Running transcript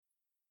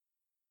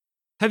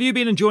Have you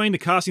been enjoying the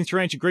Casting Through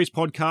Ancient Greece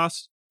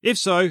podcast? If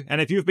so, and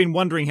if you've been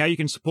wondering how you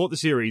can support the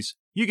series,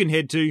 you can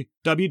head to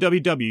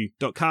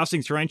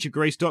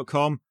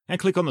www.castingthroughancientgreece.com and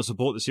click on the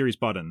Support the Series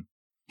button.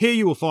 Here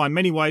you will find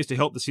many ways to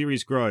help the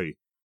series grow.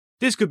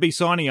 This could be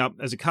signing up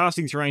as a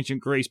Casting Through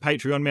Ancient Greece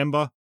Patreon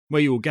member,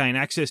 where you will gain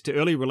access to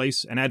early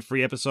release and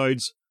ad-free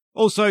episodes.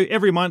 Also,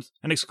 every month,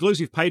 an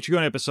exclusive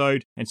Patreon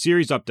episode and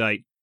series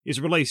update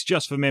is released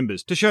just for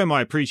members to show my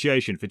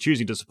appreciation for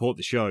choosing to support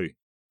the show.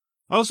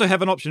 I also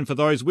have an option for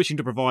those wishing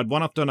to provide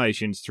one-off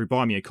donations through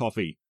Buy Me a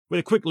Coffee,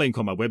 with a quick link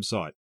on my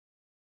website.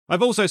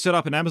 I've also set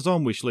up an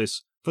Amazon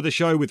wishlist for the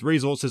show with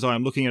resources I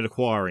am looking at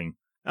acquiring,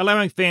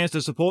 allowing fans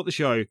to support the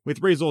show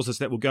with resources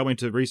that will go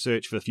into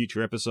research for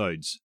future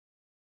episodes.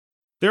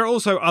 There are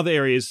also other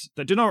areas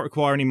that do not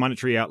require any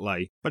monetary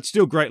outlay, but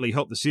still greatly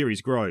help the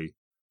series grow.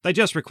 They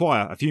just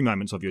require a few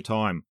moments of your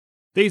time.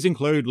 These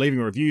include leaving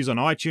reviews on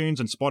iTunes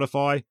and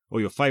Spotify,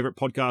 or your favourite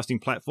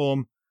podcasting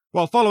platform,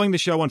 while following the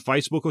show on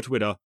Facebook or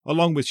Twitter,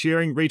 along with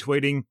sharing,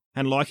 retweeting,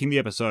 and liking the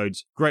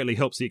episodes, greatly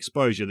helps the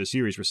exposure the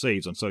series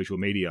receives on social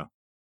media.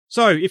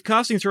 So, if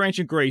Casting Through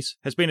Ancient Greece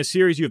has been a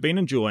series you have been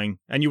enjoying,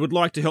 and you would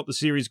like to help the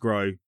series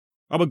grow,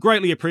 I would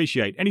greatly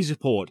appreciate any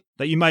support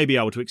that you may be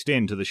able to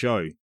extend to the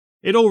show.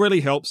 It all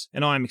really helps,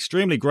 and I am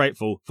extremely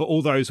grateful for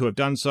all those who have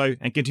done so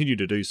and continue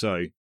to do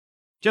so.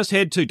 Just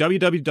head to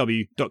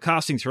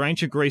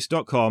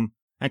www.castingthroughancientgreece.com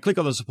and click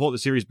on the Support the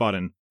Series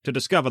button to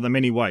discover the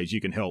many ways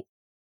you can help.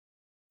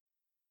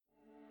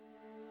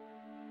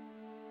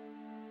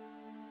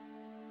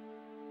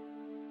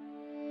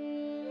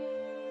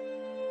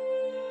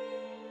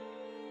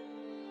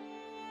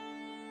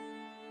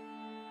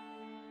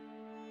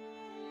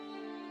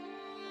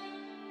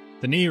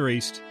 The Near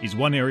East is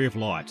one area of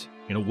light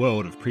in a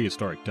world of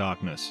prehistoric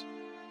darkness.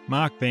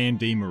 Mark van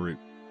de Maroop.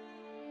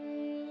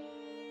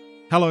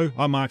 Hello,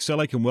 I'm Mark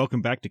Selleck and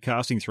welcome back to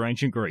Casting Through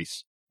Ancient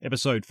Greece,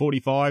 Episode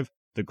 45,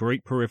 The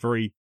Greek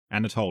Periphery,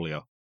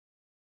 Anatolia.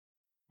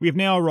 We have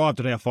now arrived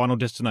at our final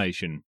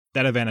destination,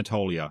 that of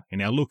Anatolia, in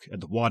our look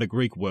at the wider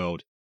Greek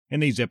world in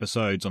these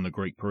episodes on the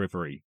Greek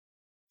Periphery.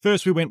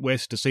 First we went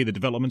west to see the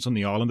developments on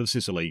the island of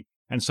Sicily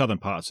and southern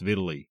parts of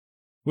Italy.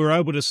 We were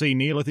able to see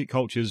Neolithic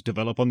cultures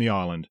develop on the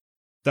island,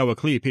 though a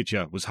clear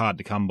picture was hard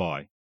to come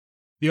by.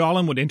 The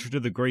island would enter into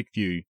the Greek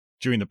view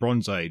during the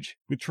Bronze Age,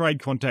 with trade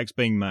contacts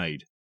being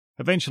made.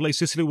 Eventually,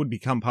 Sicily would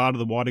become part of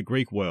the wider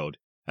Greek world,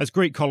 as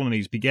Greek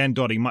colonies began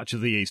dotting much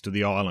of the east of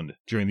the island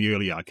during the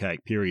early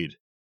Archaic period.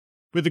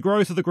 With the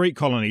growth of the Greek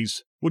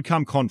colonies would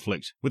come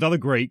conflict with other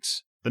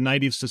Greeks, the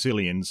native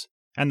Sicilians,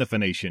 and the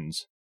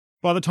Phoenicians.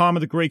 By the time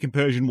of the Greek and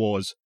Persian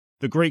Wars,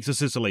 the Greeks of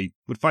Sicily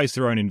would face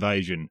their own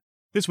invasion.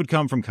 This would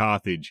come from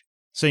Carthage,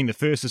 seeing the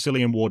First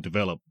Sicilian War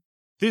develop.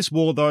 This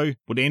war, though,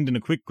 would end in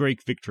a quick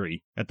Greek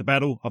victory at the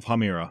Battle of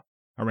Himera,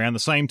 around the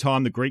same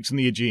time the Greeks in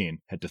the Aegean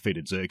had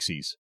defeated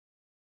Xerxes.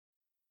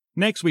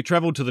 Next, we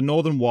travelled to the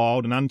northern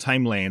wild and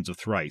untamed lands of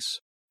Thrace,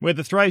 where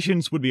the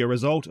Thracians would be a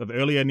result of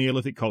earlier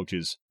Neolithic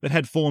cultures that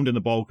had formed in the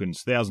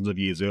Balkans thousands of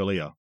years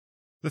earlier.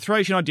 The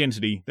Thracian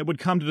identity that would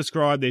come to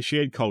describe their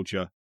shared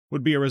culture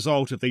would be a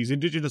result of these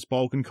indigenous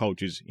Balkan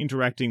cultures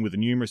interacting with the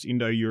numerous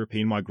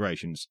Indo-European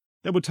migrations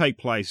that would take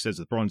place as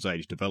the Bronze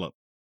Age developed.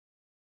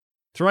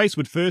 Thrace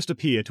would first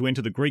appear to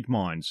enter the Greek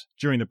minds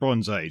during the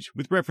Bronze Age,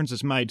 with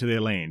references made to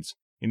their lands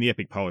in the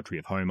epic poetry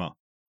of Homer.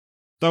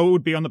 Though it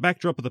would be on the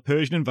backdrop of the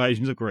Persian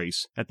invasions of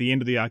Greece at the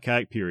end of the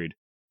Archaic period,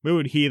 we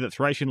would hear that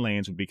Thracian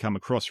lands would become a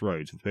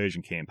crossroads for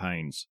Persian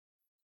campaigns.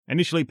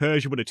 Initially,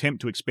 Persia would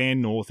attempt to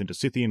expand north into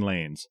Scythian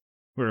lands,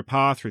 where a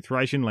path through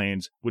Thracian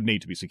lands would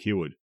need to be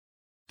secured.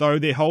 Though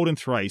their hold in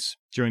Thrace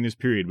during this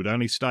period would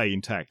only stay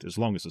intact as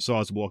long as a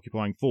sizable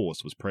occupying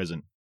force was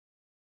present.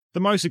 The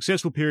most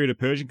successful period of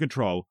Persian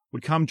control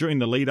would come during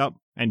the lead-up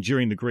and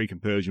during the Greek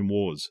and Persian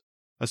Wars.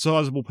 A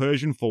sizable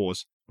Persian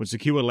force would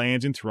secure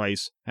lands in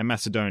Thrace and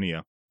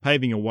Macedonia,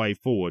 paving a way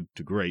forward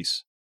to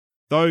Greece.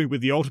 Though, with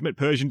the ultimate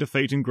Persian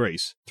defeat in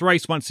Greece,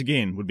 Thrace once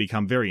again would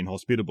become very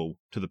inhospitable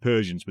to the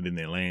Persians within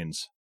their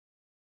lands.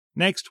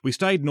 Next, we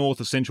stayed north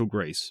of central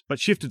Greece, but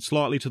shifted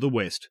slightly to the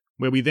west,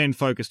 where we then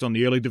focused on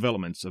the early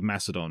developments of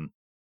Macedon.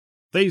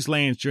 These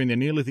lands during the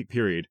Neolithic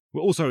period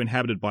were also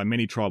inhabited by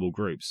many tribal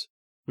groups.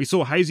 We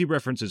saw hazy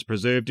references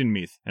preserved in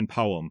myth and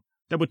poem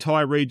that would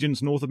tie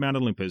regions north of Mount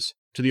Olympus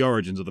to the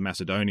origins of the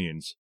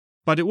Macedonians.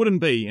 But it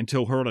wouldn't be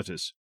until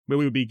Herodotus where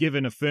we would be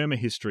given a firmer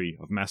history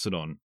of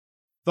Macedon.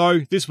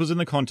 Though this was in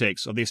the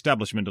context of the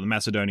establishment of the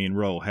Macedonian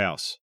royal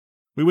house.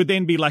 We would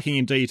then be lacking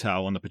in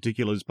detail on the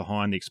particulars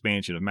behind the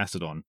expansion of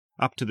Macedon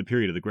up to the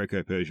period of the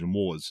Greco-Persian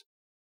Wars.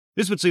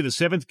 This would see the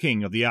seventh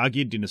king of the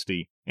Argead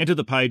dynasty enter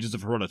the pages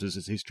of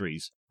Herodotus'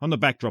 histories on the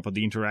backdrop of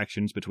the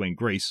interactions between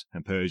Greece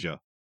and Persia.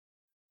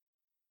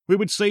 We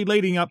would see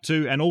leading up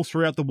to and all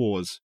throughout the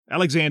wars,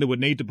 Alexander would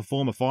need to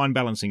perform a fine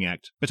balancing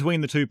act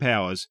between the two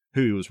powers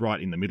who he was right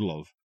in the middle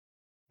of.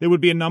 There would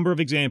be a number of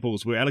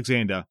examples where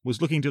Alexander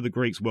was looking to the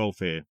Greeks'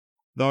 welfare,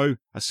 though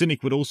a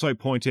cynic would also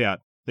point out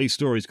these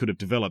stories could have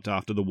developed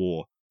after the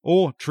war,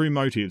 or true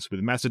motives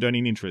with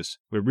Macedonian interests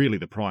were really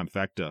the prime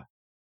factor.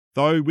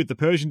 Though with the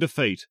Persian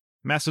defeat,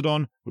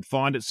 Macedon would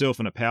find itself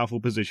in a powerful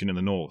position in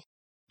the north.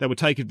 They would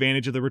take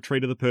advantage of the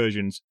retreat of the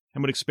Persians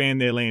and would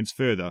expand their lands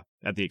further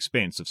at the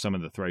expense of some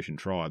of the Thracian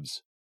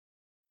tribes.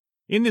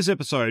 In this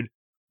episode,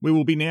 we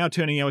will be now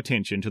turning our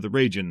attention to the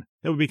region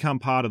that would become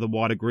part of the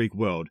wider Greek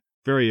world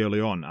very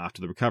early on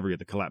after the recovery of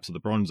the collapse of the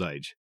Bronze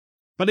Age.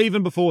 But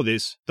even before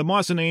this, the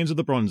Mycenaeans of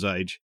the Bronze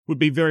Age would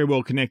be very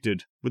well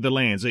connected with the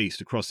lands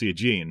east across the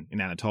Aegean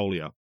in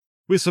Anatolia,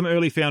 with some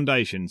early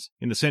foundations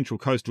in the central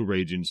coastal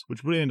regions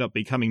which would end up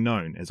becoming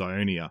known as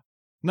Ionia,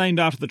 named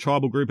after the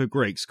tribal group of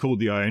Greeks called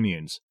the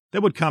Ionians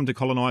that would come to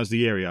colonise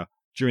the area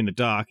during the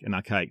Dark and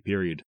Archaic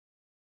period.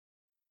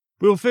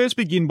 We will first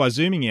begin by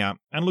zooming out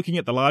and looking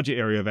at the larger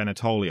area of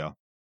Anatolia,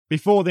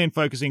 before then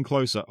focusing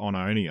closer on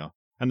Ionia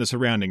and the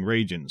surrounding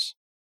regions.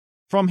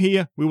 From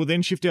here, we will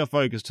then shift our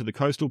focus to the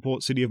coastal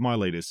port city of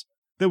Miletus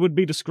that would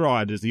be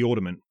described as the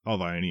ornament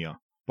of Ionia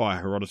by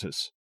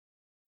Herodotus.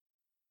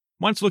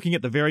 Once looking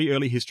at the very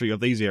early history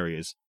of these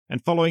areas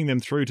and following them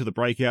through to the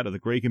breakout of the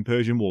Greek and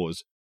Persian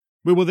wars,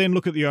 we will then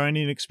look at the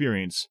Ionian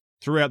experience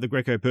throughout the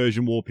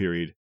Greco-Persian War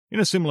period in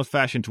a similar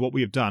fashion to what we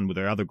have done with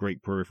our other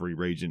Greek periphery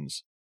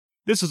regions.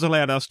 This has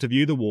allowed us to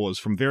view the wars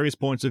from various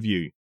points of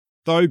view,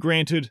 though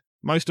granted,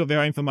 most of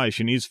our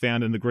information is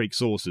found in the Greek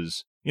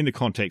sources, in the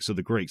context of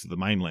the Greeks of the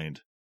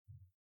mainland.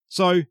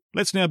 So,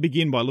 let's now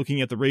begin by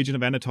looking at the region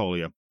of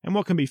Anatolia and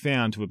what can be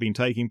found to have been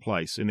taking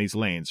place in these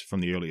lands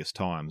from the earliest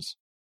times.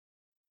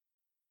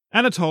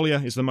 Anatolia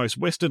is the most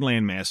western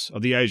landmass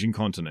of the Asian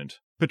continent,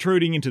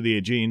 protruding into the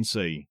Aegean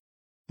Sea.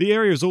 The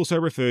area is also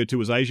referred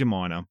to as Asia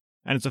Minor,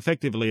 and it's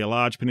effectively a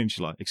large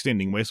peninsula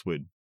extending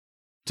westward.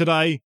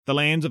 Today, the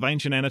lands of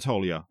ancient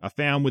Anatolia are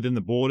found within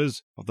the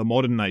borders of the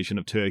modern nation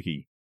of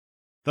Turkey.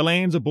 The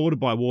lands are bordered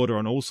by water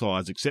on all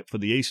sides except for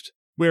the east,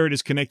 where it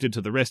is connected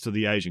to the rest of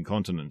the Asian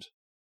continent.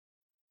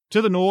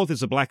 To the north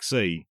is the Black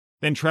Sea,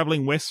 then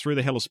travelling west through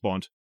the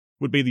Hellespont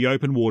would be the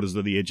open waters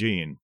of the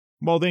Aegean,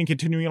 while then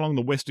continuing along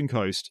the western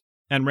coast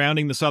and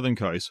rounding the southern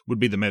coast would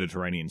be the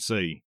Mediterranean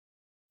Sea.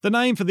 The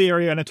name for the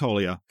area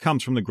Anatolia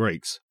comes from the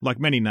Greeks, like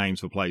many names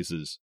for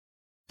places.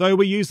 Though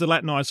we use the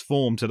Latinized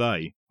form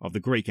today of the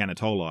Greek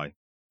Anatoli,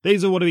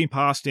 these are what have been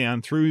passed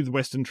down through the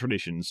Western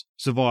traditions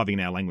surviving in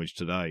our language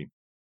today.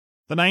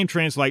 The name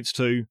translates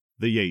to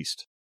the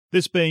East,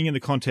 this being in the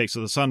context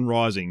of the sun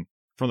rising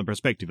from the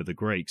perspective of the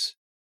Greeks.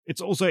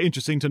 It's also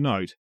interesting to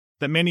note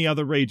that many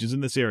other regions in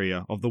this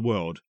area of the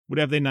world would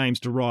have their names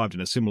derived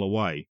in a similar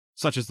way,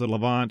 such as the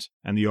Levant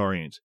and the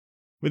Orient,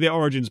 with their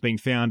origins being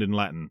found in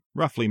Latin,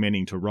 roughly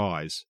meaning to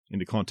rise, in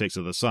the context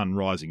of the sun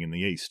rising in the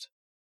east.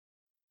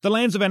 The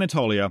lands of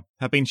Anatolia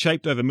have been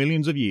shaped over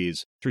millions of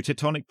years through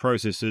tectonic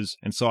processes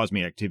and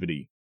seismic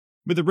activity,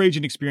 with the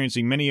region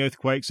experiencing many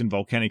earthquakes and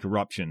volcanic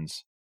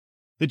eruptions.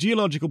 The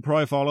geological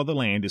profile of the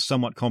land is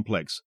somewhat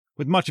complex,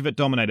 with much of it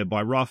dominated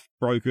by rough,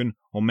 broken,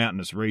 or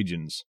mountainous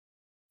regions.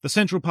 The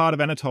central part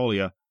of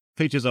Anatolia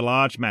features a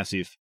large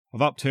massif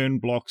of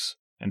upturned blocks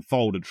and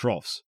folded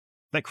troughs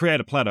that create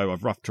a plateau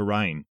of rough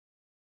terrain.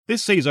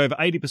 This sees over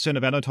 80%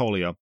 of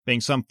Anatolia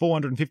being some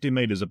 450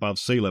 metres above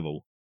sea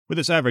level, with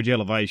its average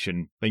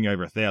elevation being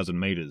over 1,000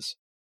 metres.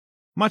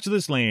 Much of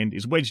this land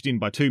is wedged in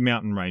by two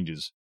mountain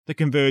ranges that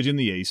converge in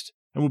the east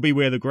and will be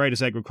where the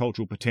greatest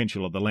agricultural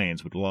potential of the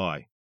lands would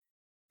lie.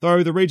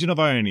 Though the region of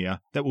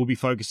Ionia that we'll be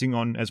focusing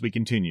on as we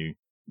continue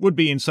would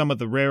be in some of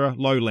the rarer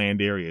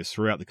lowland areas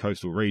throughout the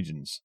coastal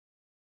regions.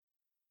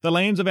 The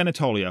lands of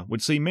Anatolia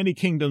would see many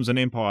kingdoms and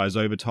empires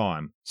over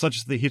time, such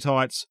as the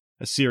Hittites,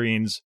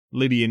 Assyrians,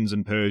 Lydians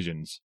and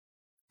Persians.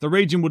 The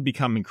region would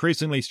become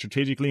increasingly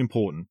strategically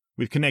important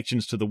with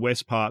connections to the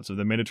west parts of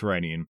the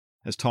Mediterranean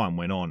as time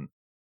went on,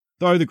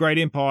 though the great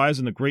empires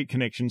and the Greek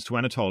connections to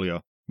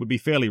Anatolia would be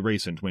fairly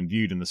recent when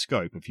viewed in the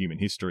scope of human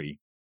history.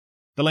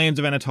 The lands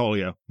of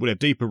Anatolia would have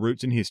deeper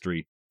roots in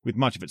history, with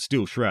much of it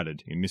still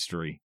shrouded in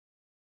mystery.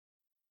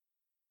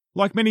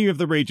 Like many of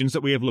the regions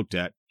that we have looked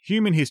at,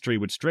 human history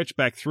would stretch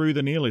back through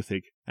the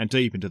Neolithic and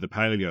deep into the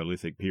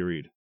Paleolithic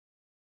period.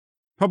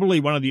 Probably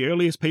one of the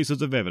earliest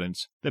pieces of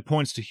evidence that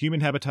points to human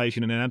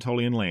habitation in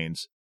Anatolian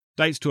lands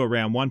dates to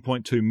around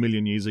 1.2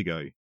 million years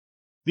ago.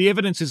 The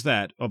evidence is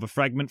that of a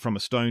fragment from a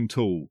stone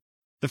tool.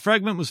 The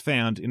fragment was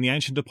found in the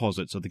ancient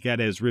deposits of the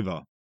Gades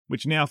River,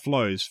 which now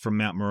flows from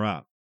Mount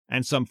Murat,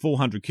 and some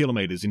 400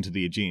 kilometres into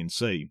the Aegean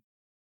Sea.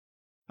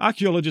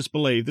 Archaeologists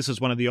believe this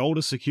is one of the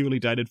oldest securely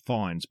dated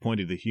finds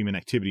pointing to human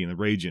activity in the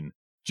region,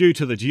 due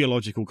to the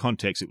geological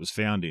context it was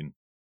found in.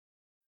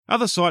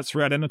 Other sites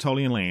throughout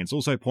Anatolian lands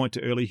also point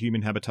to early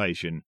human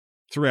habitation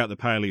throughout the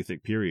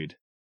Paleolithic period.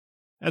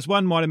 As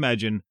one might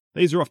imagine,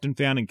 these are often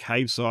found in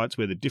cave sites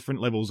where the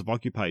different levels of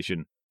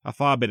occupation are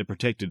far better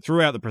protected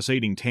throughout the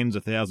preceding tens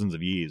of thousands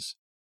of years.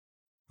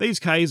 These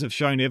caves have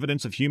shown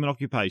evidence of human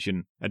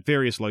occupation at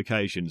various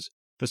locations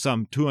for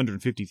some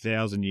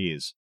 250,000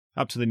 years,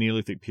 up to the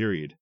Neolithic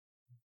period.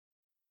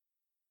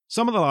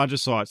 Some of the larger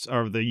sites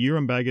are of the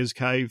Urimbagaz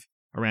Cave,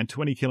 around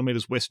 20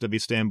 kilometres west of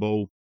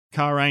Istanbul,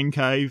 Karain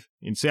Cave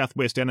in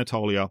southwest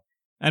Anatolia,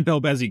 and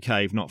Belbazi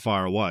Cave not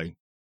far away.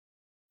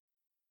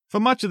 For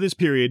much of this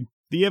period,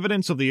 the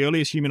evidence of the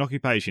earliest human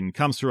occupation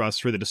comes to us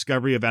through the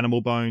discovery of animal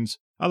bones,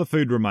 other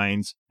food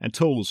remains, and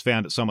tools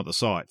found at some of the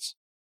sites.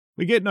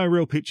 We get no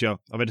real picture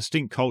of a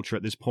distinct culture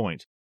at this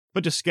point,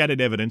 but just scattered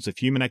evidence of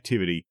human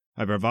activity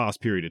over a vast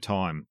period of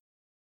time.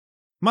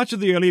 Much of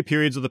the earlier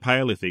periods of the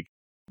Paleolithic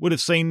would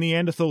have seen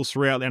Neanderthals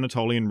throughout the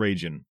Anatolian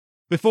region,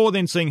 before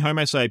then seeing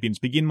Homo sapiens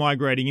begin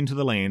migrating into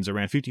the lands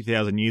around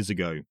 50,000 years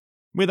ago,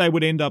 where they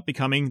would end up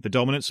becoming the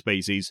dominant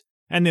species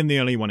and then the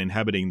only one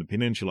inhabiting the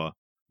peninsula,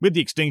 with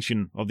the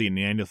extinction of the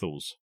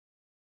Neanderthals.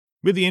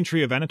 With the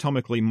entry of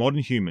anatomically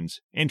modern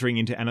humans entering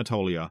into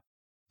Anatolia,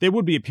 there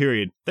would be a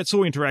period that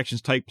saw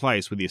interactions take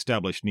place with the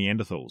established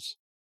Neanderthals.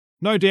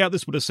 No doubt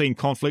this would have seen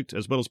conflict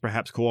as well as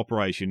perhaps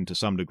cooperation to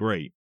some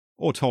degree,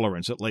 or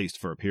tolerance at least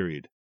for a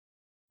period.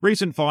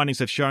 Recent findings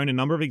have shown a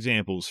number of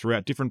examples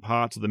throughout different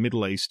parts of the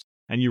Middle East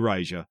and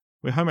Eurasia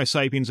where Homo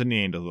sapiens and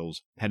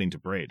Neanderthals had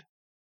interbred.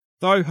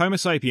 Though Homo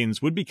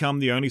sapiens would become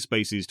the only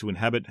species to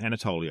inhabit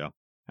Anatolia,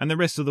 and the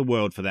rest of the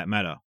world for that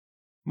matter,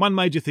 one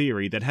major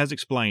theory that has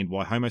explained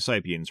why Homo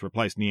sapiens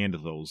replaced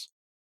Neanderthals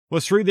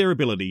was through their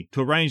ability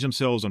to arrange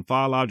themselves on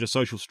far larger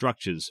social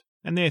structures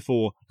and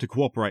therefore to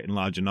cooperate in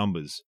larger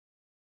numbers.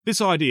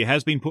 This idea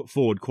has been put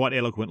forward quite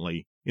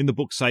eloquently in the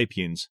book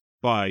Sapiens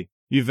by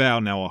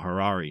Yuval Noah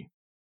Harari.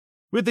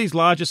 With these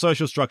larger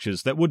social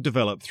structures that would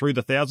develop through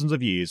the thousands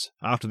of years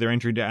after their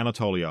entry into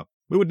Anatolia,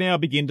 we would now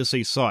begin to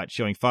see sites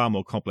showing far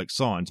more complex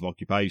signs of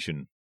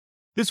occupation.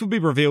 This would be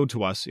revealed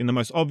to us in the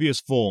most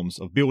obvious forms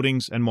of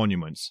buildings and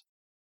monuments.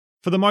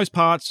 For the most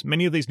parts,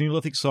 many of these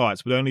Neolithic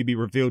sites would only be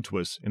revealed to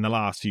us in the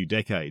last few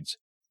decades,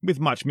 with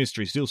much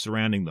mystery still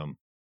surrounding them.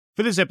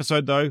 For this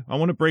episode, though, I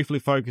want to briefly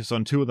focus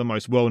on two of the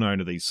most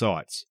well-known of these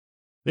sites.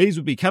 These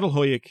would be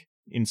Çatalhöyük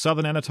in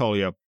southern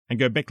Anatolia and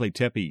Göbekli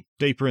Tepe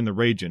deeper in the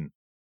region,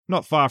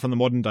 not far from the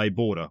modern-day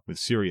border with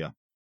Syria.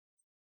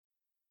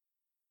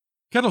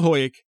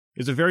 Çatalhöyük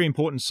is a very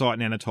important site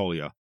in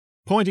Anatolia,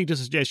 pointing to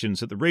suggestions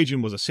that the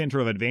region was a centre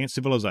of advanced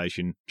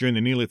civilization during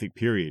the Neolithic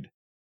period.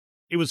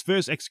 It was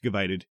first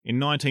excavated in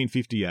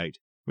 1958,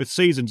 with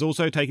seasons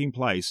also taking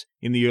place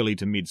in the early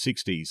to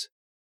mid-60s.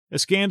 A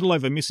scandal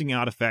over missing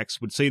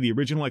artefacts would see the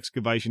original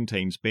excavation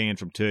teams banned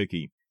from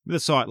Turkey, with the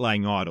site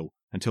laying idle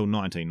until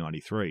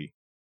 1993.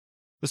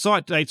 The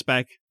site dates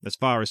back as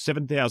far as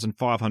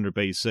 7,500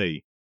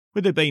 BC,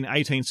 with there being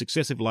 18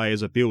 successive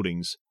layers of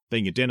buildings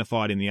being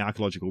identified in the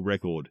archaeological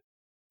record,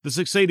 the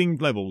succeeding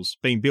levels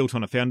being built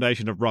on a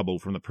foundation of rubble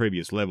from the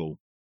previous level,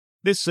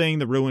 this seeing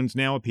the ruins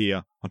now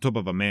appear on top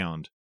of a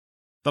mound.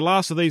 The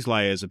last of these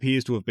layers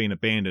appears to have been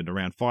abandoned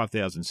around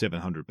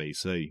 5,700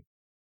 BC.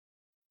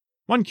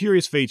 One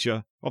curious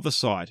feature of the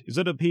site is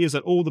that it appears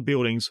that all the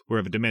buildings were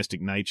of a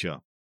domestic nature,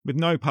 with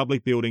no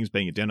public buildings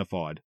being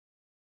identified.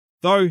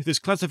 Though this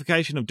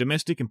classification of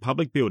domestic and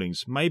public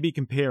buildings may be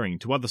comparing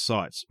to other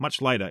sites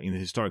much later in the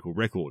historical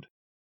record,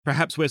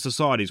 perhaps where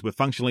societies were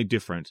functionally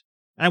different,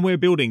 and where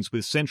buildings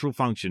with central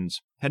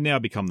functions had now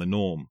become the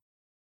norm.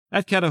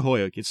 At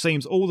Çatalhöyük, it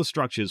seems all the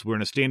structures were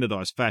in a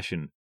standardised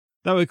fashion,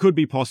 though it could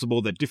be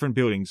possible that different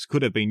buildings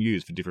could have been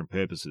used for different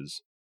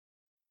purposes.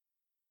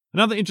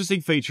 Another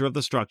interesting feature of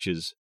the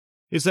structures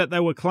is that they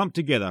were clumped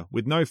together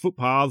with no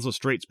footpaths or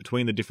streets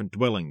between the different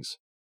dwellings.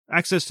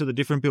 Access to the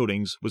different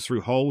buildings was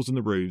through holes in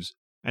the roofs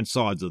and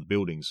sides of the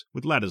buildings,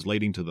 with ladders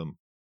leading to them.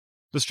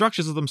 The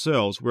structures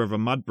themselves were of a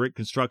mud brick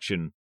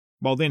construction,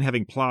 while then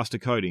having plaster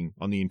coating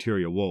on the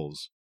interior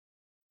walls.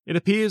 It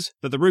appears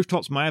that the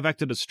rooftops may have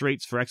acted as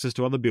streets for access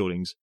to other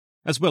buildings,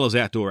 as well as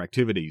outdoor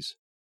activities.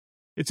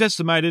 It's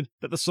estimated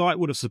that the site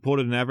would have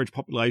supported an average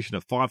population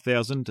of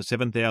 5,000 to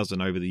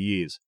 7,000 over the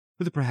years,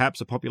 with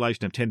perhaps a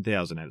population of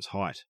 10,000 at its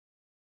height.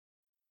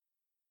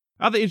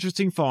 Other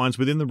interesting finds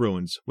within the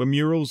ruins were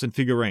murals and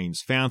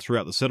figurines found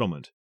throughout the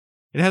settlement.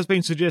 It has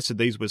been suggested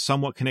these were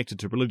somewhat connected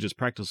to religious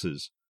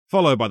practices,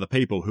 followed by the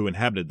people who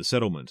inhabited the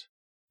settlement.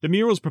 The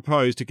murals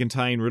proposed to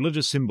contain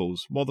religious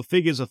symbols, while the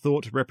figures are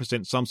thought to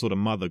represent some sort of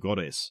mother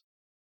goddess.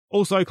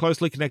 Also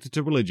closely connected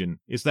to religion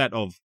is that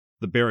of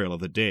the burial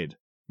of the dead,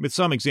 with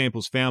some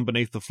examples found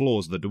beneath the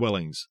floors of the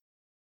dwellings.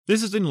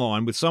 This is in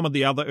line with some of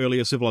the other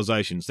earlier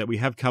civilizations that we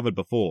have covered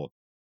before,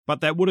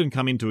 but that wouldn't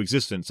come into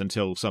existence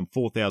until some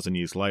 4,000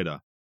 years later.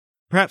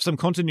 Perhaps some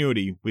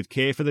continuity with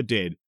care for the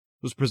dead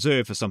was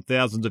preserved for some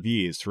thousands of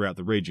years throughout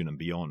the region and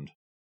beyond.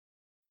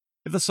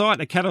 If the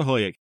site at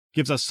Çatalhöyük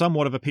gives us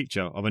somewhat of a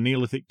picture of a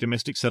Neolithic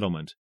domestic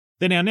settlement,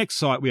 then our next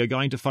site we are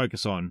going to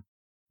focus on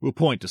will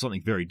point to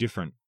something very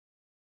different.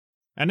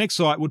 Our next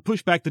site would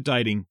push back the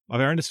dating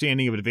of our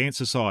understanding of advanced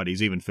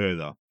societies even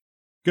further.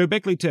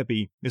 Göbekli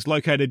Tepe is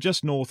located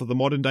just north of the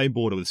modern-day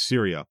border with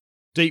Syria,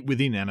 deep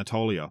within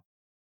Anatolia.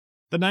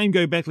 The name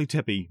Göbekli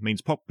Tepe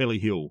means pot-belly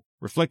hill,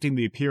 reflecting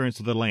the appearance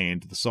of the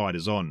land the site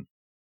is on,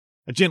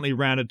 a gently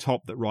rounded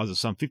top that rises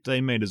some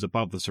 15 metres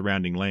above the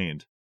surrounding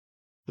land.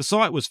 The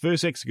site was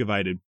first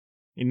excavated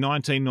in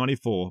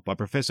 1994 by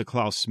Professor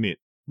Klaus Schmidt,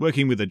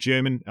 working with the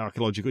German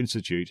Archaeological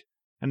Institute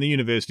and the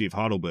University of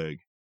Heidelberg.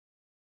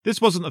 This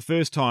wasn't the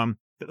first time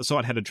that the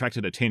site had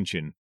attracted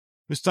attention,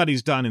 with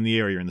studies done in the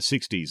area in the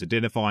 60s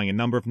identifying a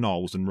number of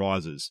knolls and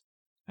rises,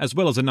 as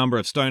well as a number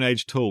of Stone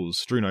Age tools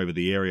strewn over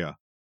the area,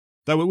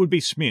 though it would be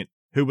Schmidt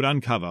who would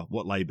uncover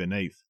what lay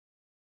beneath.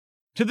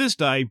 To this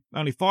day,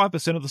 only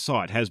 5% of the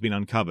site has been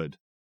uncovered,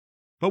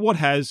 but what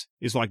has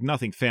is like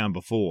nothing found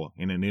before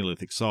in a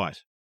Neolithic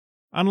site.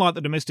 Unlike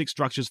the domestic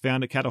structures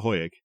found at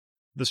Catahoyuk,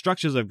 the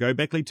structures of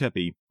Göbekli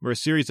Tepe were a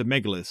series of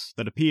megaliths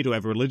that appear to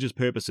have religious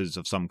purposes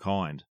of some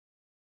kind.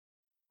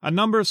 A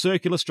number of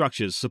circular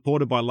structures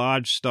supported by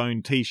large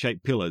stone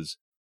T-shaped pillars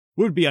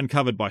would be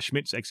uncovered by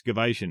Schmidt's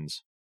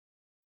excavations.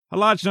 A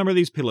large number of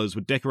these pillars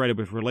were decorated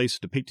with reliefs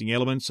depicting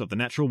elements of the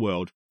natural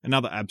world and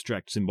other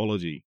abstract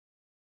symbology.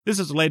 This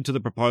has led to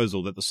the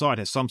proposal that the site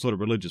has some sort of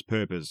religious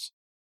purpose,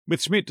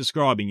 with Schmidt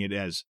describing it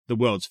as the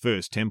world's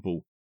first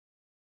temple.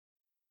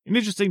 An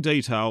interesting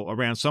detail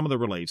around some of the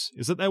reliefs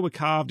is that they were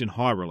carved in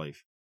high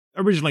relief,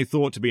 originally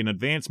thought to be an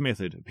advanced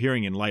method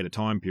appearing in later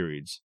time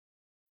periods.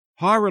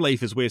 High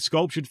relief is where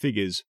sculptured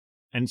figures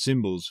and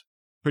symbols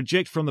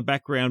project from the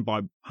background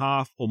by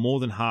half or more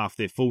than half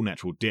their full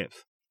natural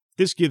depth.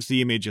 This gives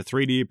the image a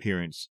 3D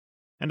appearance,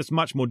 and it's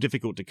much more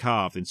difficult to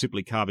carve than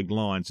simply carving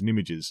lines and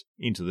images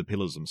into the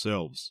pillars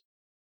themselves.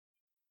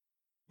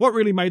 What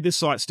really made this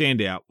site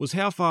stand out was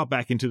how far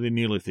back into the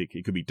Neolithic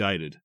it could be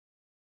dated.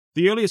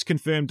 The earliest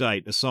confirmed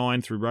date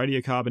assigned through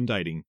radiocarbon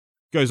dating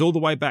goes all the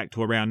way back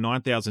to around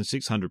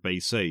 9600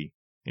 BC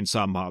in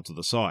some parts of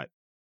the site,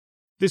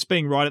 this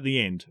being right at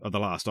the end of the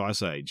last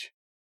ice age.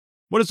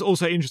 What is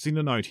also interesting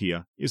to note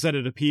here is that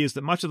it appears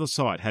that much of the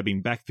site had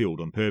been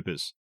backfilled on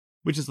purpose,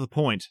 which is the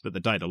point that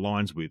the date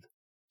aligns with,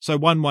 so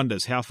one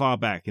wonders how far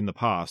back in the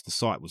past the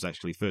site was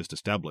actually first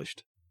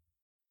established.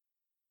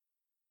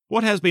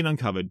 What has been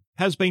uncovered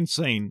has been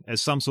seen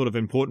as some sort of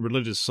important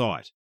religious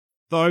site,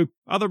 though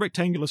other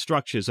rectangular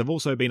structures have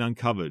also been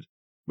uncovered,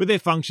 with their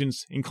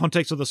functions in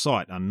context of the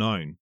site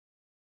unknown.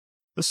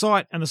 The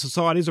site and the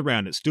societies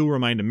around it still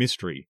remain a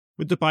mystery,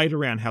 with debate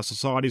around how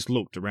societies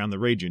looked around the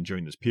region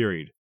during this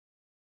period.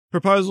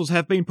 Proposals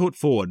have been put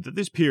forward that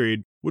this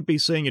period would be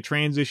seeing a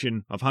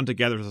transition of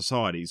hunter-gatherer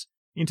societies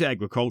into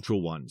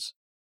agricultural ones.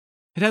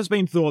 It has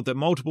been thought that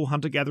multiple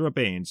hunter-gatherer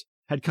bands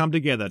had come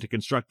together to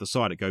construct the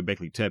site at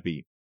Göbekli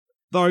Tepe,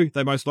 though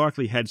they most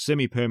likely had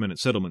semi-permanent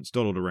settlements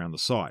dotted around the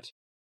site.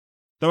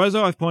 Though as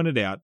I've pointed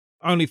out,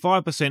 only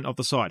 5% of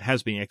the site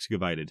has been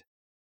excavated,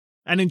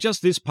 and in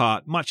just this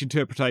part much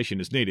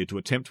interpretation is needed to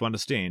attempt to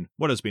understand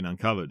what has been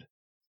uncovered.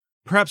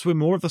 Perhaps when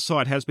more of the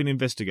site has been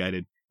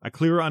investigated, a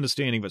clearer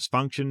understanding of its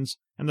functions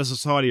and the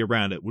society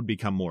around it would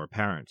become more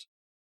apparent.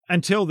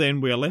 Until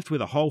then, we are left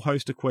with a whole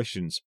host of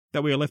questions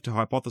that we are left to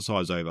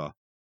hypothesize over.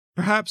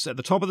 Perhaps at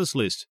the top of this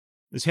list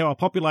is how a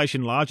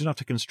population large enough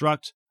to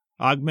construct,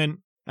 augment,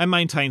 and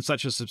maintain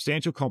such a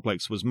substantial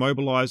complex was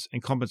mobilized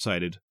and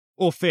compensated,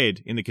 or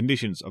fed in the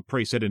conditions of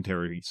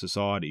pre-sedentary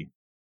society.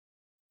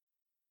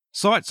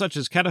 Sites such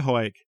as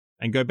Catahoyuk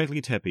and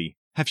Göbekli Tepe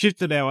have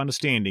shifted our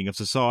understanding of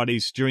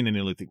societies during the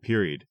Neolithic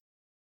period.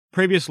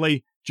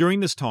 Previously, during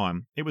this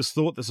time, it was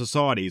thought that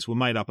societies were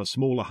made up of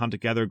smaller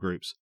hunter-gatherer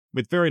groups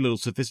with very little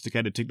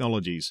sophisticated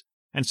technologies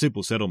and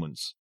simple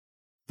settlements,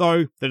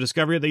 though the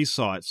discovery of these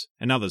sites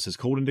and others has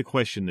called into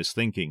question this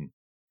thinking.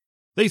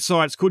 These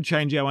sites could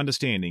change our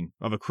understanding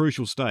of a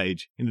crucial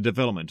stage in the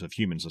development of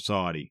human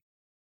society,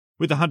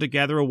 with the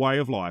hunter-gatherer way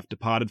of life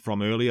departed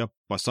from earlier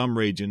by some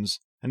regions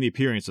and the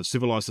appearance of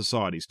civilized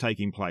societies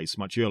taking place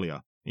much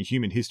earlier in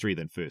human history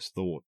than first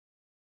thought.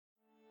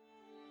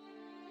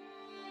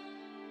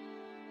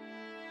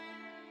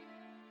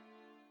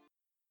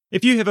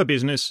 If you have a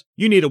business,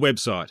 you need a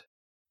website.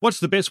 What's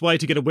the best way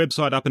to get a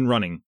website up and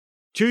running?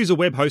 Choose a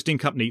web hosting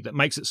company that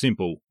makes it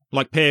simple,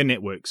 like Pear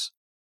Networks.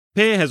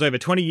 Pear has over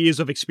 20 years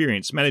of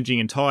experience managing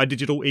entire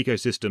digital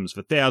ecosystems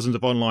for thousands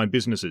of online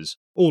businesses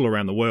all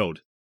around the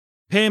world.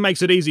 Pear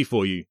makes it easy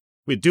for you,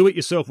 with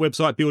do-it-yourself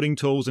website building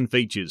tools and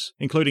features,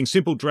 including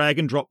simple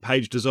drag-and-drop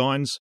page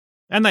designs,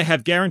 and they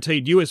have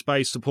guaranteed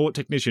US-based support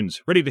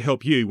technicians ready to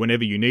help you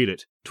whenever you need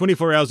it,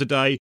 24 hours a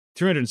day,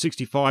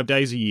 365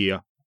 days a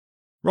year.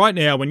 Right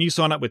now, when you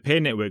sign up with Pear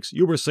Networks,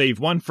 you'll receive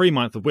 1 free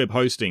month of web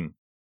hosting.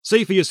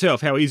 See for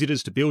yourself how easy it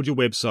is to build your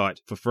website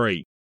for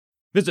free.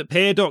 Visit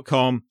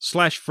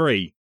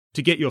pear.com/free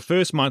to get your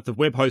first month of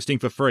web hosting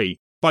for free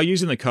by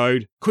using the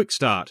code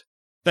QUICKSTART.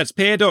 That's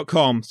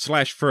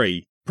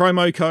pear.com/free,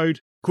 promo code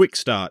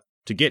QUICKSTART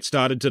to get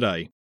started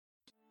today.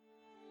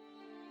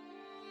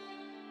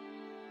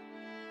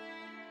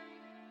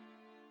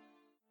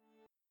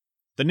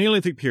 The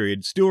Neolithic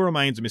period still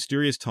remains a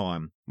mysterious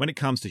time when it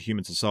comes to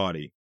human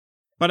society.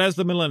 But as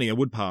the millennia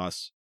would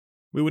pass,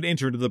 we would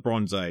enter into the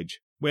Bronze Age,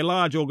 where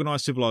large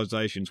organised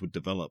civilizations would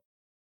develop.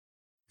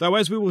 Though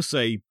as we will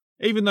see,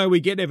 even though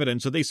we get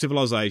evidence of these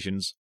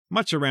civilizations,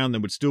 much around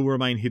them would still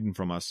remain hidden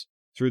from us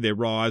through their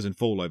rise and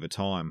fall over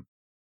time.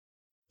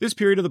 This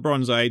period of the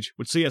Bronze Age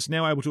would see us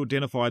now able to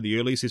identify the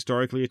earliest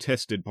historically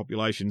attested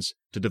populations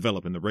to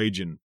develop in the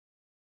region.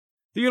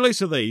 The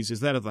earliest of these is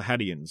that of the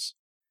Hatteians,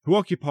 who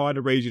occupied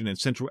a region in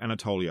central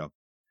Anatolia,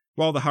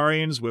 while the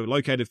Hurrians were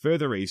located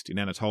further east in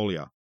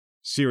Anatolia,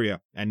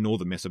 Syria and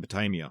northern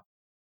Mesopotamia.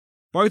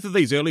 Both of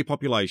these early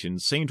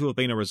populations seem to have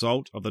been a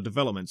result of the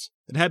developments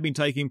that had been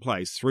taking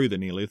place through the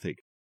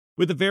Neolithic,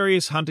 with the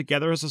various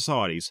hunter-gatherer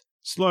societies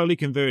slowly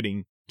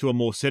converting to a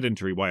more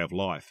sedentary way of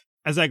life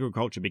as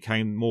agriculture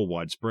became more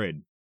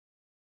widespread.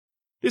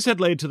 This had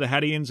led to the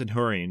Hatteians and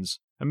Hurrians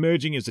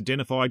emerging as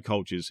identified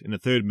cultures in the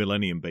 3rd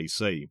millennium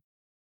BC.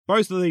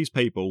 Both of these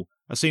people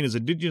are seen as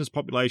indigenous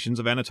populations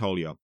of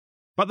Anatolia,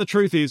 but the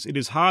truth is it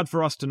is hard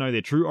for us to know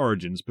their true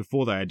origins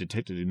before they are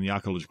detected in the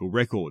archaeological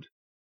record.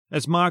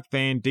 As Mark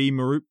van de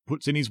Meroep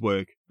puts in his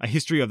work, A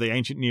History of the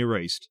Ancient Near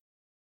East,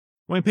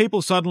 when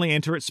people suddenly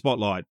enter its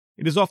spotlight,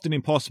 it is often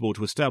impossible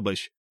to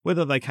establish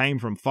whether they came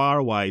from far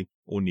away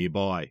or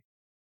nearby,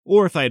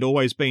 or if they had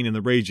always been in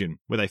the region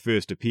where they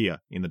first appear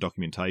in the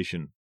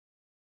documentation.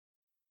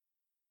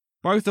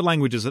 Both the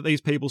languages that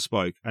these people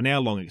spoke are now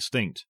long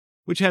extinct,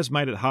 which has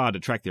made it hard to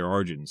track their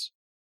origins.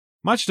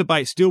 Much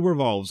debate still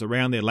revolves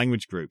around their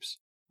language groups,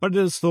 but it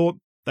is thought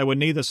they were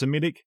neither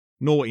Semitic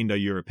nor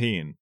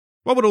Indo-European.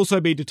 What would also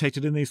be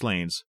detected in these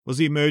lands was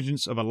the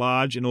emergence of a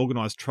large and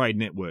organised trade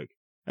network,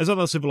 as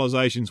other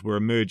civilizations were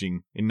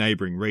emerging in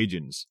neighbouring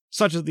regions,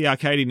 such as the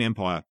Akkadian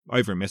Empire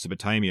over in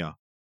Mesopotamia.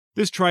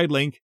 This trade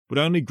link would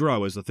only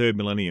grow as the 3rd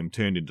millennium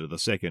turned into the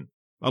 2nd,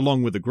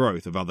 along with the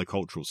growth of other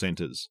cultural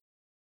centres.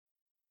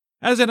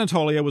 As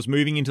Anatolia was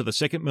moving into the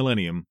 2nd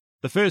millennium,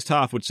 the first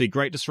half would see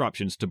great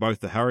disruptions to both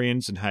the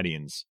Hurrians and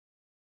Hatteians.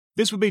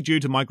 This would be due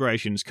to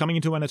migrations coming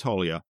into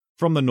Anatolia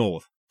from the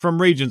north,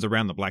 from regions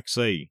around the Black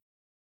Sea.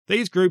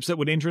 These groups that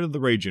would enter into the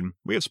region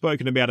we have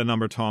spoken about a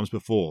number of times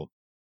before.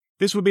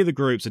 This would be the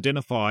groups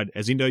identified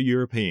as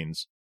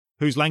Indo-Europeans,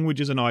 whose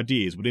languages and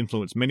ideas would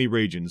influence many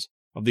regions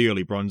of the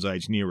early Bronze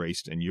Age Near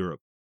East and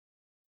Europe.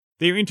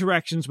 Their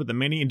interactions with the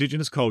many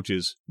indigenous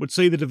cultures would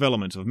see the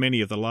development of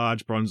many of the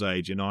large Bronze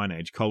Age and Iron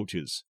Age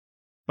cultures.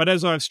 But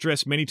as I have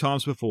stressed many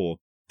times before,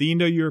 the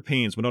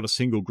Indo-Europeans were not a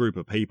single group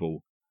of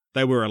people.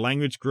 They were a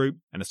language group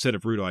and a set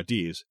of root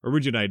ideas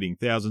originating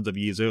thousands of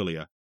years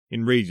earlier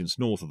in regions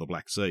north of the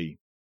Black Sea.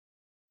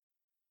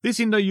 This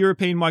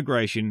Indo-European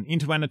migration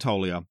into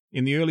Anatolia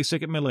in the early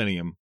 2nd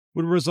millennium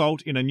would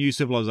result in a new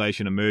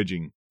civilization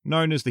emerging,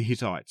 known as the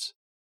Hittites,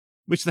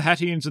 which the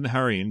Hatteians and the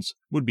Hurrians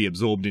would be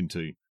absorbed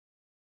into.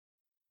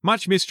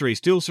 Much mystery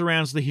still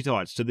surrounds the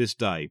Hittites to this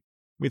day,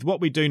 with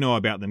what we do know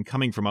about them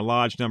coming from a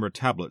large number of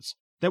tablets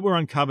that were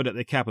uncovered at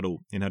their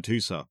capital in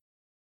Hattusa.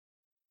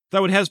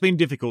 Though it has been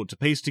difficult to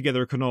piece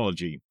together a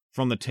chronology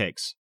from the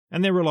texts,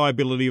 and their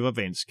reliability of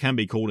events can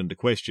be called into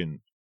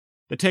question.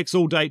 The texts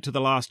all date to the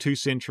last 2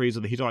 centuries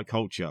of the Hittite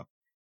culture,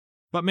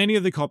 but many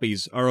of the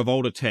copies are of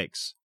older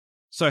texts,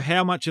 so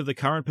how much of the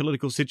current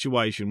political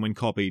situation when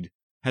copied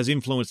has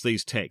influenced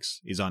these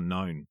texts is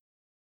unknown.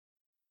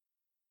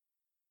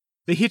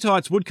 The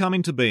Hittites would come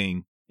into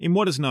being in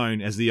what is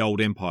known as the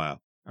Old Empire,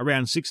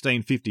 around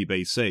 1650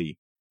 BC,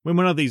 when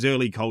one of these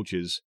early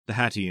cultures, the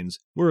Hatteians,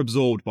 were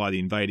absorbed by the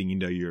invading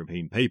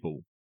Indo-European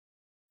people.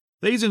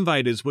 These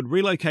invaders would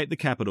relocate the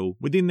capital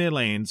within their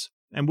lands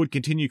and would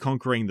continue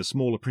conquering the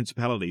smaller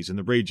principalities in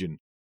the region,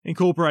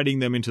 incorporating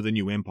them into the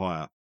new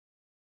empire.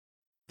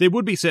 There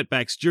would be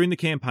setbacks during the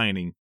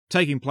campaigning,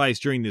 taking place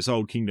during this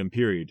Old Kingdom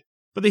period,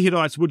 but the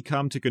Hittites would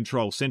come to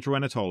control central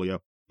Anatolia,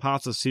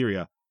 parts of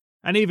Syria,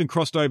 and even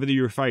crossed over the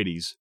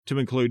Euphrates to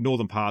include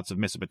northern parts of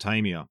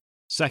Mesopotamia,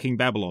 sacking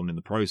Babylon in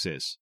the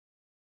process.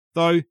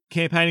 Though,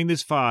 campaigning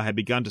this far had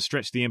begun to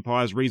stretch the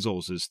empire's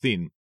resources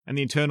thin, and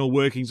the internal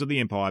workings of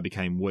the empire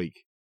became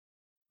weak.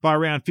 By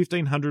around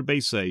 1500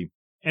 BC,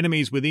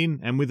 enemies within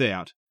and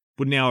without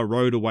would now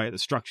erode away at the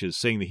structures,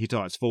 seeing the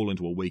Hittites fall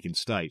into a weakened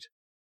state,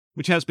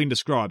 which has been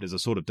described as a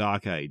sort of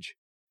dark age,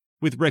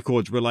 with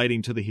records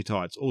relating to the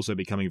Hittites also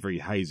becoming very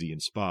hazy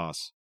and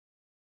sparse.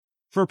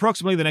 For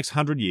approximately the next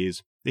 100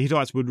 years, the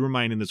Hittites would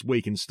remain in this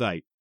weakened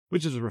state,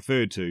 which is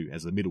referred to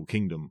as the Middle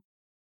Kingdom.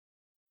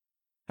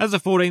 As the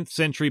 14th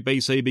century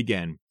BC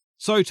began,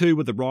 so too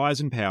would the rise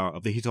and power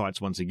of the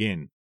Hittites once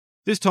again.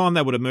 This time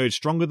they would emerge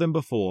stronger than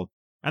before,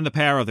 and the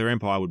power of their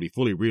empire would be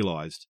fully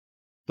realised,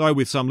 though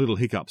with some little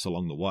hiccups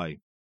along the way.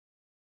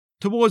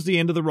 Towards the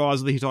end of the rise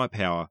of the Hittite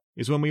power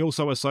is when we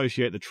also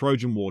associate the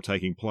Trojan War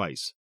taking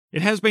place.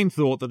 It has been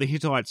thought that the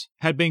Hittites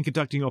had been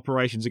conducting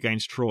operations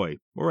against Troy,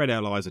 or had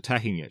allies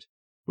attacking it,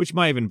 which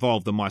may have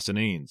involved the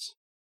Mycenaeans.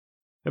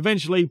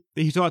 Eventually,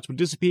 the Hittites would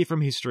disappear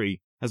from history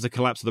as the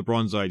collapse of the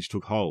Bronze Age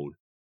took hold,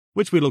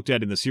 which we looked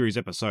at in the series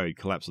episode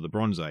Collapse of the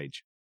Bronze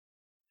Age.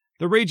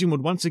 The region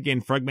would once again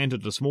fragment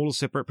into smaller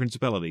separate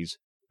principalities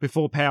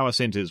before power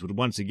centres would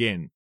once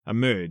again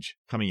emerge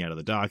coming out of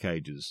the Dark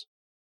Ages.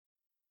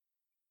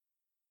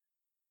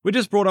 We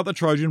just brought up the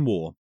Trojan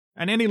War,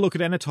 and any look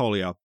at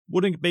Anatolia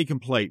wouldn't be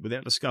complete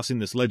without discussing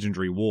this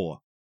legendary war,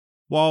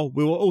 while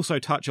we will also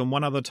touch on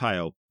one other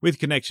tale with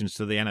connections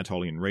to the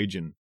Anatolian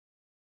region.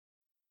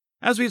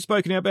 As we had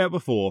spoken about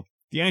before,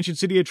 the ancient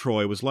city of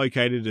Troy was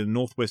located in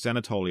northwest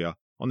Anatolia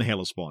on the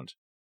Hellespont.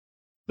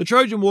 The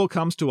Trojan War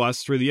comes to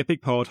us through the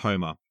epic poet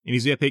Homer in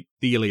his epic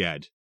The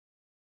Iliad,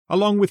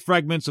 along with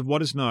fragments of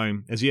what is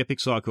known as the epic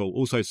cycle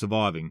also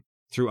surviving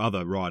through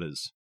other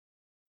writers.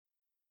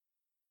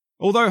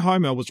 Although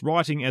Homer was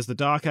writing as the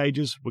Dark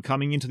Ages were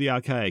coming into the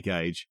Archaic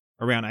Age,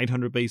 around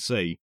 800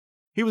 BC,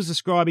 he was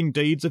describing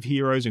deeds of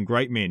heroes and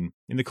great men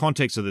in the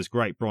context of this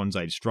great Bronze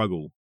Age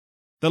struggle.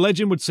 The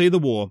legend would see the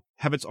war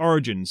have its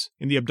origins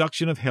in the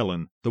abduction of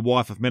Helen, the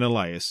wife of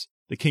Menelaus,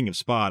 the king of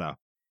Sparta,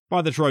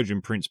 by the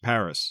Trojan prince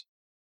Paris.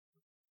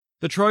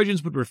 The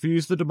Trojans would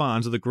refuse the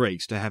demands of the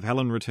Greeks to have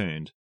Helen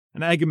returned,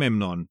 and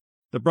Agamemnon,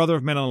 the brother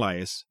of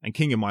Menelaus and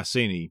king of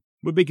Mycenae,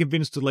 would be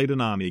convinced to lead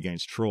an army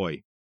against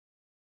Troy.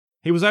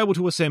 He was able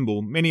to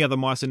assemble many other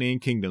Mycenaean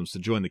kingdoms to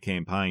join the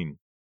campaign.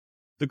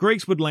 The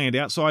Greeks would land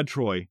outside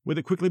Troy, with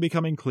it quickly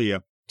becoming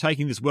clear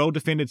taking this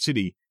well-defended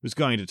city was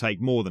going to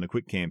take more than a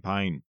quick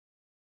campaign.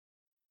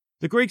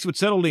 The Greeks would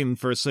settle in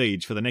for a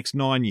siege for the next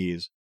 9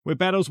 years, where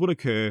battles would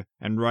occur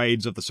and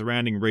raids of the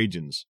surrounding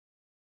regions.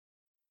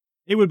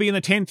 It would be in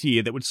the 10th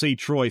year that would see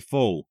Troy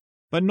fall,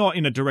 but not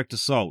in a direct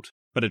assault,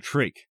 but a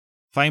trick,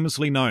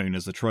 famously known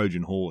as the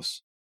Trojan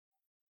horse.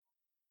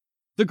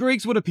 The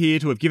Greeks would appear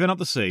to have given up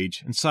the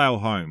siege and sail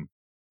home,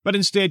 but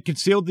instead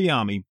concealed the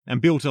army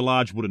and built a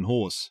large wooden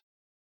horse.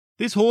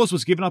 This horse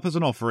was given up as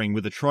an offering,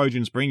 with the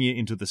Trojans bringing it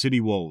into the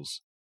city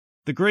walls.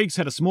 The Greeks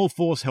had a small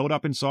force held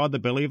up inside the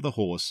belly of the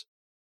horse.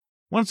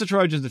 Once the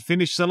Trojans had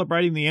finished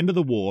celebrating the end of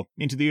the war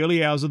into the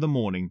early hours of the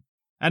morning,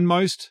 and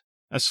most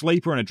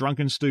asleep or in a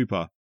drunken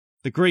stupor,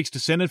 the Greeks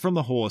descended from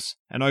the horse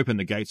and opened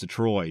the gates of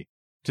Troy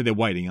to their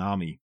waiting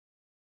army.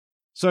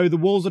 So the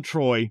walls of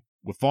Troy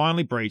were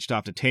finally breached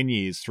after 10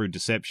 years through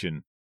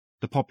deception.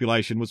 The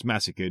population was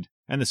massacred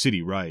and the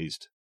city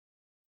razed.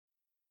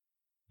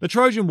 The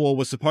Trojan War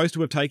was supposed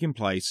to have taken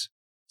place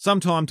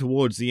sometime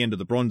towards the end of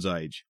the Bronze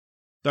Age,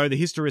 though the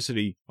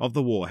historicity of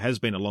the war has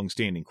been a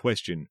long-standing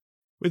question,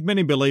 with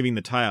many believing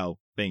the tale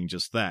being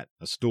just that,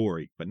 a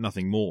story, but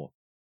nothing more.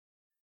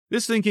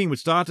 This thinking would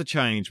start to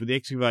change with the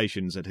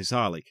excavations at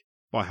Hisarlik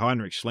by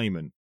Heinrich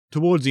Schliemann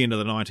towards the end of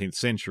the 19th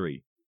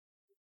century.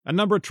 A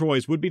number of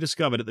Troys would be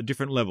discovered at the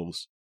different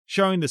levels,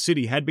 showing the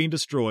city had been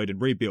destroyed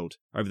and rebuilt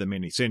over the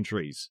many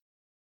centuries.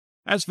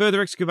 As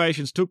further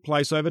excavations took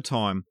place over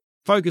time,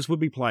 focus would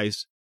be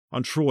placed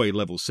on Troy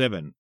Level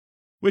 7,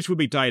 which would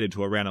be dated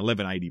to around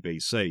 1180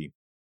 BC.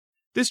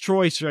 This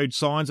Troy showed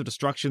signs of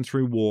destruction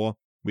through war,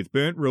 with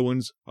burnt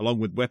ruins along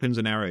with weapons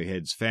and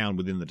arrowheads found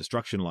within the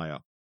destruction layer.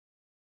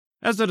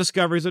 As the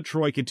discoveries at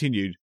Troy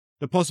continued,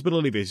 the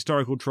possibility of a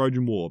historical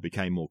Trojan War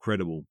became more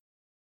credible.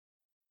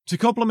 To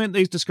complement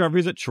these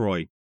discoveries at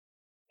Troy,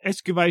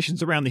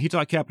 excavations around the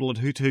Hittite capital at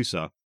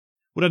Hattusa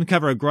would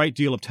uncover a great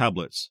deal of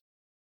tablets,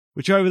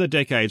 which over the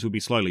decades would be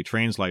slowly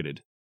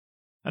translated.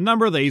 A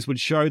number of these would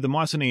show the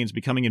Mycenaeans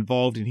becoming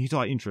involved in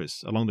Hittite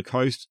interests along the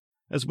coast,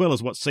 as well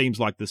as what seems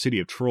like the city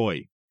of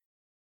Troy.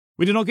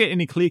 We do not get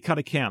any clear-cut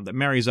account that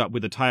marries up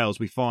with the tales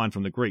we find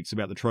from the Greeks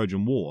about the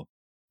Trojan War,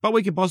 but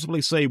we can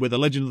possibly see where the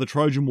legend of the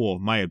Trojan War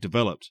may have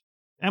developed,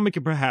 and we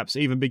can perhaps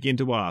even begin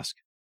to ask,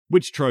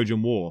 which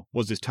Trojan War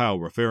was this tale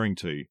referring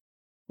to,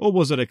 or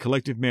was it a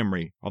collective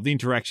memory of the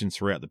interactions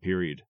throughout the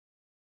period?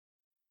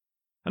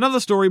 Another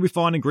story we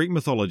find in Greek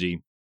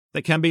mythology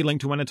that can be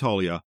linked to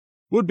Anatolia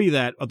would be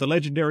that of the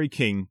legendary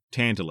king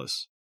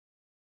Tantalus.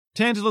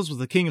 Tantalus was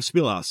the king of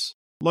Spillas,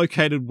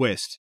 located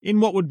west in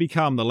what would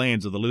become the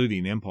lands of the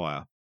Lydian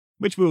Empire,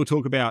 which we will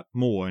talk about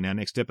more in our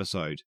next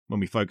episode when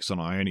we focus on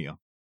Ionia.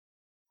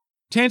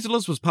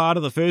 Tantalus was part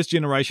of the first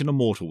generation of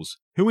mortals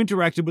who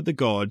interacted with the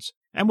gods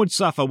and would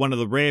suffer one of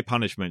the rare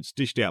punishments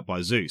dished out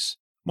by Zeus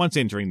once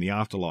entering the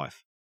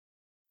afterlife.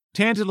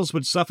 Tantalus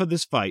would suffer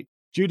this fate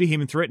due to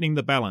him threatening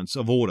the balance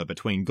of order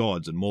between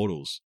gods and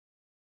mortals.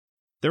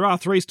 There are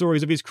 3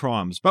 stories of his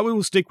crimes, but we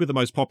will stick with the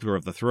most popular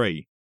of the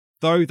 3,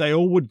 though they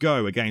all would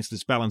go against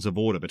this balance of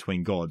order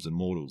between gods and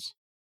mortals.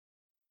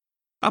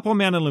 Up on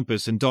Mount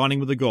Olympus and dining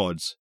with the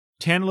gods,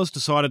 Tantalus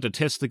decided to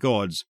test the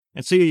gods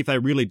and see if they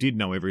really did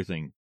know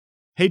everything.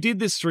 He did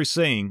this through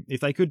seeing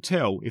if they could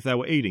tell if they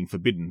were eating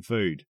forbidden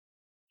food.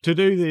 To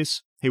do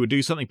this, he would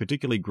do something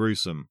particularly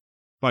gruesome,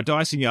 by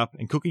dicing up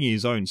and cooking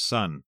his own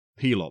son,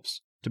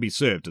 Pelops, to be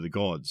served to the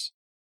gods.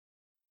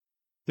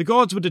 The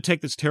gods would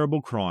detect this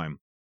terrible crime,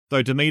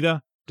 though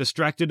Demeter,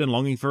 distracted and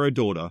longing for her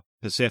daughter,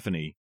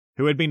 Persephone,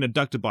 who had been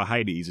abducted by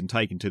Hades and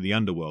taken to the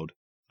underworld,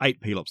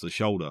 ate Pelops'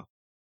 shoulder.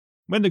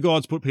 When the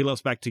gods put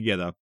Pelops back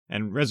together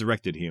and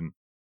resurrected him,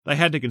 they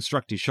had to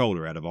construct his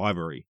shoulder out of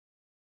ivory.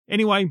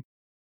 Anyway,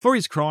 for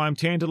his crime,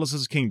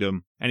 Tantalus'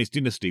 kingdom and his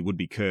dynasty would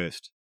be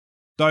cursed,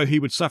 though he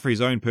would suffer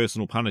his own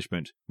personal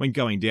punishment when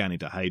going down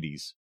into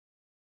Hades.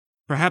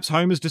 Perhaps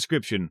Homer's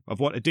description of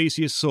what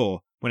Odysseus saw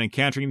when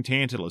encountering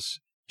Tantalus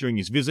during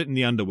his visit in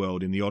the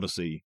underworld in the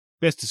Odyssey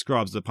best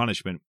describes the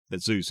punishment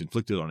that Zeus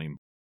inflicted on him.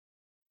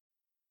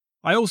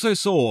 I also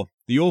saw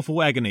the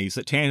awful agonies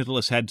that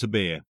Tantalus had to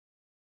bear.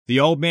 The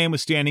old man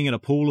was standing in a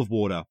pool of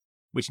water,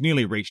 which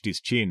nearly reached his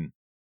chin,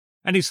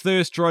 and his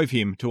thirst drove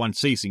him to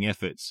unceasing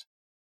efforts.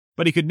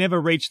 But he could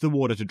never reach the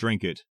water to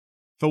drink it,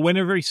 for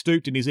whenever he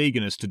stooped in his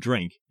eagerness to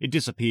drink, it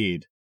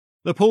disappeared.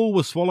 The pool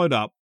was swallowed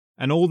up,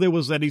 and all there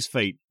was at his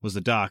feet was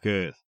the dark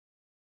earth,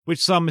 which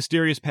some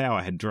mysterious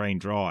power had drained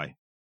dry.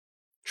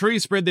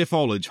 Trees spread their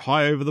foliage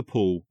high over the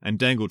pool and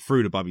dangled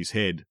fruit above his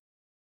head.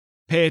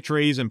 pear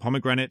trees and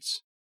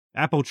pomegranates,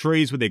 apple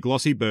trees with their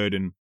glossy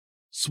burden,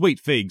 sweet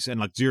figs and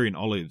luxuriant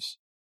olives.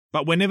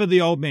 But whenever the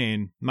old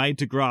man made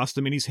to grasp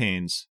them in his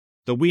hands,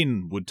 the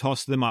wind would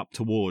toss them up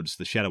towards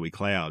the shadowy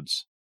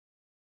clouds.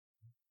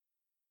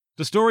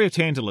 The story of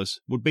Tantalus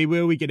would be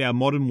where we get our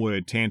modern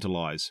word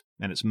tantalize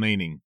and its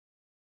meaning.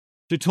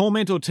 To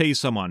torment or tease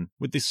someone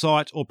with the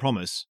sight or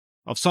promise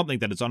of something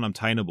that is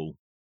unobtainable.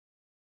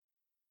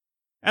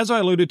 As I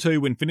alluded to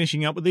when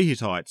finishing up with the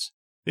Hittites,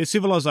 their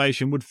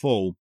civilization would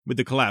fall with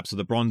the collapse of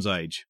the Bronze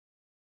Age.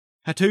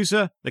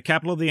 Hattusa, the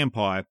capital of the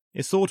empire,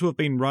 is thought to have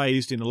been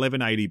razed in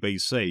 1180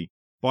 BC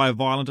by a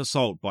violent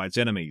assault by its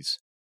enemies.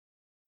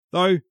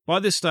 Though, by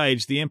this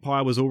stage, the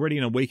empire was already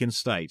in a weakened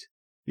state,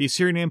 the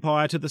Assyrian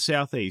Empire to the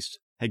southeast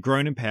had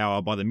grown in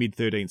power by the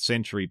mid-13th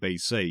century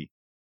BC,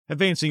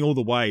 advancing all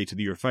the way to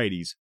the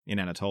Euphrates in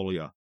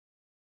Anatolia.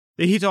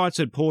 The Hittites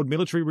had poured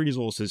military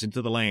resources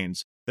into the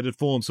lands that had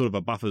formed sort of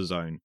a buffer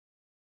zone,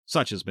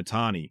 such as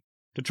Mitanni,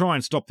 to try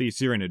and stop the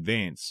Assyrian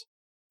advance,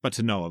 but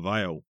to no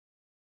avail.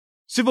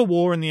 Civil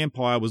war in the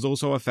empire was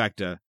also a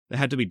factor that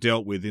had to be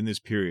dealt with in this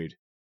period,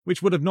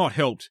 which would have not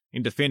helped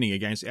in defending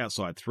against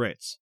outside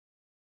threats.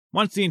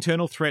 Once the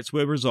internal threats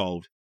were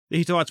resolved, the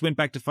Hittites went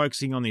back to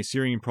focusing on the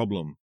Assyrian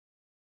problem.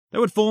 They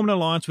would form an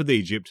alliance with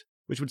Egypt,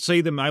 which would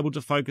see them able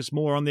to focus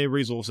more on their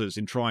resources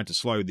in trying to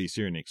slow the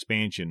Assyrian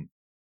expansion.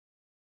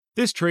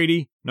 This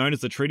treaty, known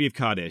as the Treaty of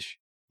Kadesh,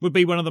 would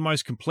be one of the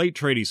most complete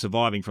treaties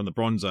surviving from the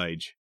Bronze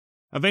Age.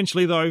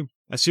 Eventually, though,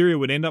 Assyria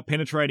would end up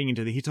penetrating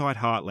into the Hittite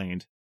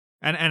heartland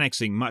and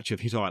annexing much of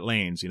Hittite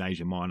lands in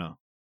Asia Minor.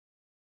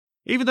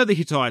 Even though the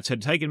Hittites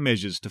had taken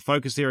measures to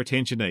focus their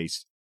attention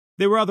east,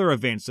 there were other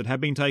events that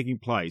had been taking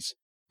place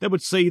that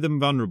would see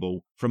them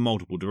vulnerable from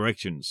multiple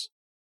directions.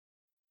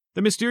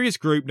 The mysterious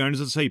group known as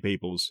the Sea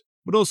Peoples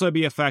would also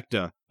be a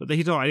factor that the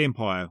Hittite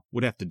Empire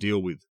would have to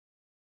deal with.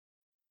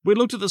 We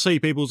looked at the Sea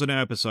Peoples in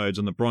our episodes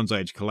on the Bronze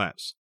Age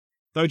collapse,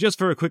 though just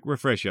for a quick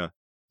refresher,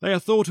 they are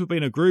thought to have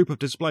been a group of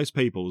displaced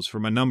peoples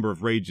from a number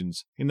of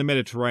regions in the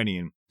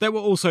Mediterranean that were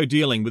also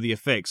dealing with the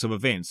effects of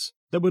events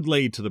that would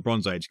lead to the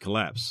Bronze Age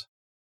collapse.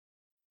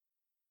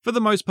 For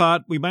the most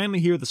part, we mainly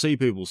hear of the Sea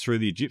Peoples through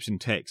the Egyptian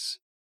texts,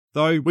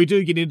 though we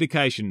do get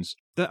indications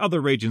that other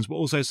regions were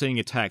also seeing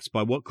attacks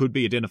by what could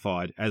be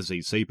identified as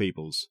these Sea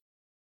Peoples.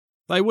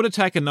 They would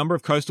attack a number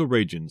of coastal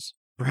regions,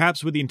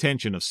 perhaps with the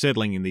intention of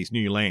settling in these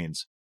new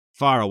lands,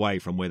 far away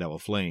from where they were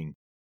fleeing.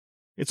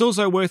 It's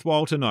also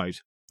worthwhile to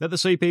note that the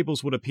Sea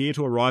Peoples would appear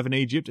to arrive in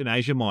Egypt and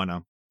Asia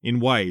Minor in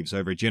waves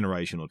over a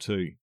generation or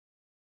two.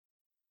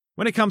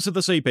 When it comes to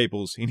the Sea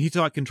Peoples in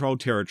Hittite-controlled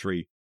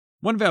territory,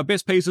 one of our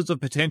best pieces of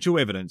potential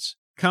evidence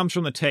comes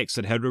from the texts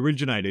that had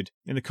originated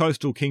in the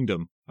coastal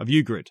kingdom of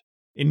Ugarit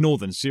in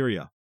northern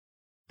Syria.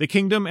 The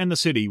kingdom and the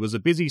city was a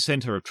busy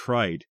centre of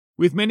trade,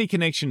 with many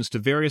connections to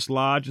various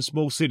large and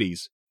small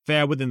cities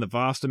found within the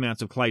vast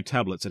amounts of clay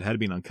tablets that had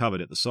been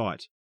uncovered at the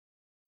site.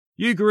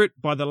 Ugarit,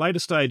 by the later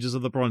stages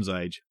of the Bronze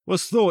Age,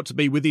 was thought to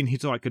be within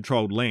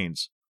Hittite-controlled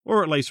lands,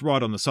 or at least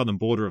right on the southern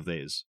border of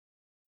theirs.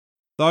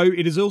 Though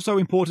it is also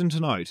important to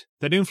note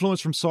that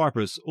influence from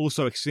Cyprus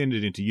also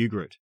extended into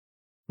Ugarit,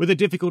 with it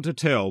difficult to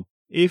tell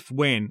if,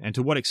 when, and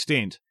to what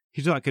extent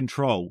Hittite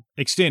control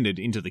extended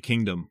into the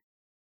kingdom.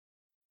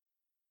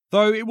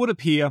 Though it would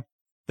appear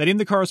that in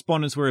the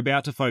correspondence we're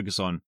about to focus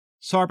on,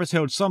 Cyprus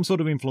held some sort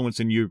of influence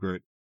in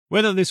Ugarit,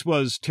 whether this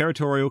was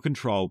territorial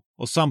control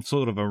or some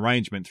sort of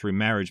arrangement through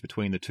marriage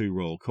between the two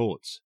royal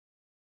courts.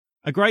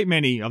 A great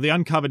many of the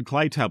uncovered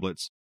clay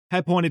tablets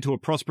had pointed to a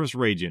prosperous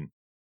region,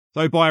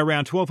 though by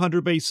around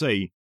 1200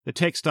 BC, the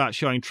text starts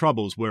showing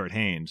troubles were at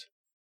hand.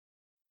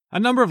 A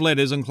number of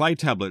letters and clay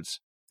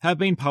tablets have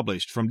been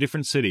published from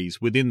different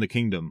cities within the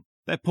kingdom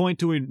that point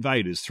to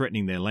invaders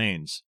threatening their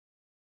lands.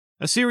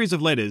 A series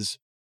of letters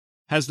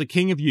has the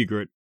king of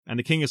Ugarit and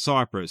the king of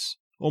Cyprus,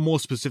 or more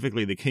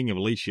specifically the king of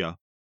Alicia,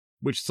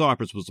 which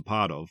Cyprus was a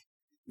part of,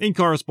 in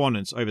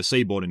correspondence over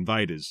seaboard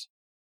invaders.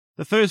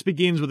 The first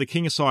begins with the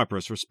king of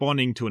Cyprus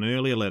responding to an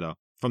earlier letter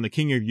from the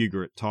king of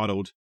Ugarit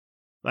titled,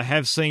 "They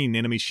have seen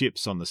enemy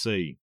ships on the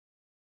sea."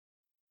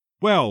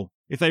 Well,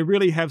 if they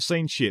really have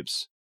seen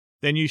ships,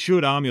 then you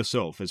should arm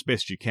yourself as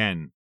best you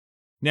can.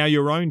 Now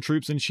your own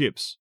troops and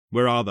ships,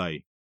 where are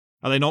they?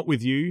 Are they not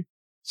with you?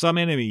 Some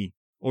enemy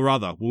or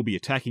other will be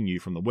attacking you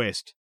from the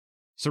west.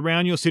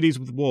 Surround your cities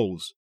with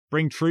walls,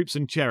 bring troops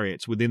and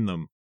chariots within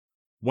them.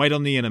 Wait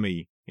on the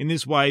enemy. In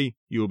this way,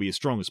 you will be as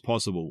strong as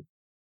possible.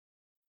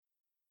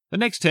 The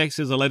next text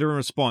is a letter in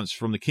response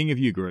from the king of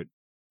Ugarit,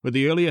 where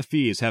the earlier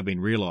fears have been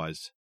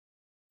realized.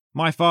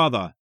 "My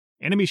father,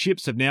 enemy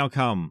ships have now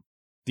come.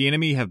 The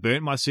enemy have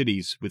burnt my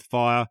cities with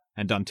fire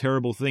and done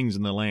terrible things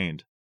in the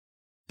land.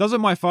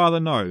 Doesn't my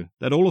father know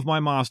that all of my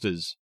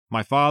masters,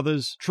 my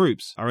father's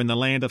troops, are in the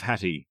land of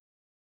Hatti,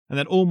 and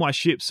that all my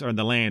ships are in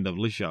the land of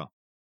Lisha?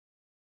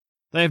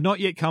 They have not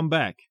yet come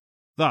back.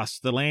 Thus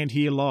the land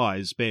here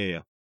lies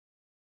bare.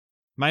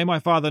 May my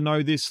father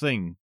know this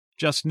thing.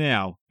 Just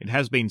now it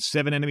has been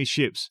 7 enemy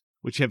ships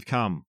which have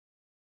come.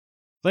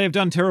 They have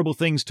done terrible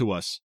things to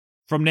us.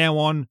 From now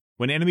on,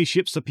 when enemy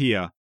ships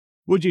appear,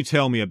 would you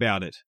tell me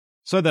about it?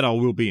 so that I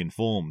will be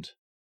informed.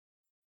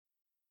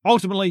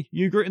 Ultimately,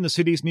 Ugarit and the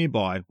cities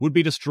nearby would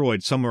be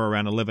destroyed somewhere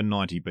around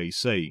 1190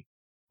 BC,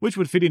 which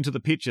would fit into the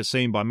picture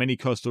seen by many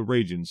coastal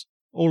regions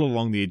all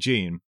along the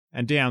Aegean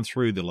and down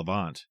through the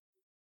Levant.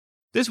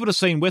 This would have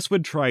seen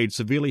westward trade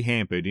severely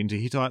hampered into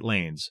Hittite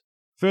lands,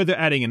 further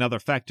adding another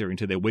factor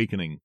into their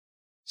weakening.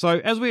 So,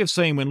 as we have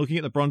seen when looking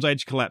at the Bronze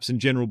Age collapse in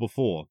general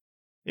before,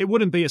 it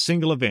wouldn't be a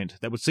single event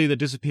that would see the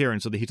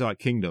disappearance of the Hittite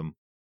kingdom.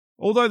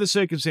 Although the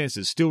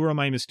circumstances still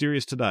remain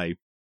mysterious today,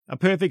 a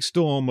perfect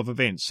storm of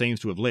events seems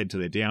to have led to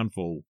their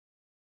downfall.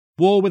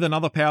 War with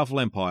another powerful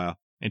empire,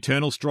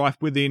 internal strife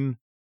within,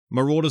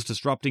 marauders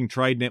disrupting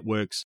trade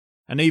networks,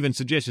 and even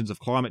suggestions of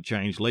climate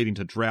change leading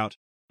to drought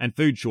and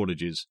food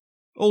shortages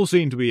all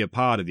seem to be a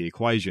part of the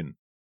equation.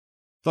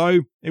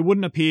 Though it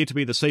wouldn't appear to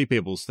be the Sea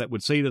Peoples that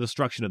would see the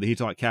destruction of the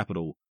Hittite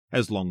capital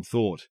as long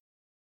thought.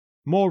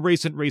 More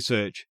recent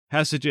research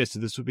has suggested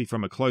this would be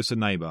from a closer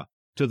neighbour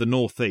to the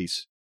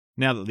northeast,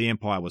 now that the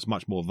empire was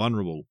much more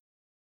vulnerable.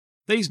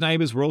 These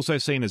neighbours were also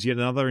seen as yet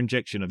another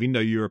injection of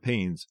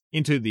Indo-Europeans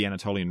into the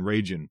Anatolian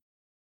region,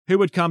 who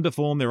would come to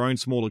form their own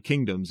smaller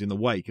kingdoms in the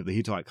wake of the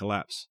Hittite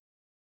collapse.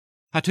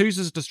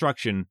 Hattusa's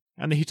destruction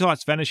and the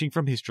Hittites vanishing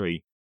from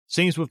history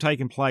seems to have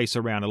taken place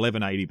around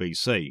 1180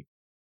 BC,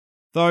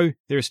 though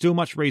there is still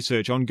much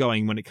research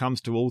ongoing when it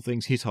comes to all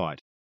things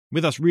Hittite,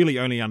 with us really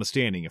only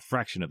understanding a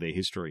fraction of their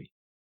history.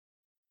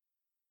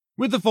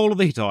 With the fall of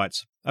the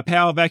Hittites, a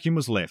power vacuum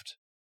was left.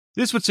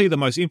 This would see the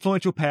most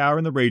influential power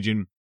in the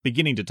region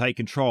beginning to take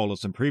control of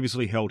some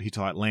previously held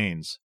Hittite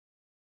lands.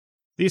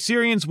 The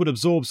Assyrians would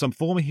absorb some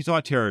former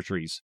Hittite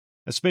territories,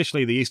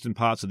 especially the eastern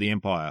parts of the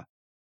empire,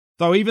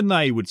 though even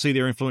they would see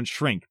their influence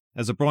shrink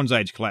as the Bronze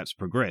Age collapse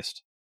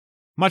progressed.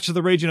 Much of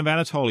the region of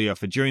Anatolia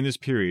for during this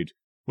period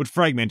would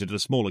fragment into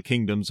smaller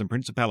kingdoms and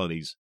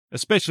principalities,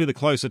 especially the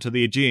closer to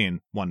the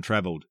Aegean one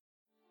travelled.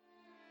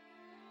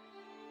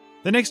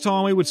 The next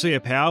time we would see a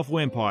powerful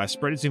empire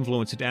spread its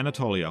influence into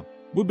Anatolia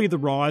would be the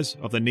rise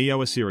of the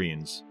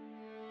Neo-Assyrians,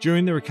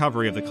 during the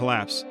recovery of the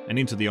collapse and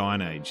into the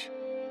Iron Age.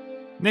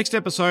 Next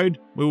episode,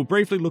 we will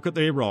briefly look at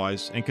their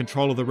rise and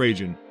control of the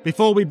region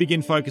before we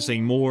begin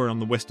focusing more on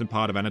the western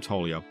part of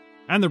Anatolia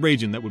and the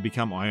region that would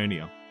become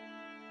Ionia.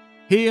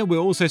 Here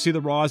we'll also see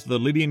the rise of the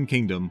Lydian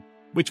kingdom,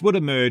 which would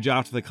emerge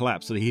after the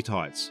collapse of the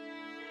Hittites.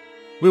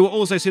 We will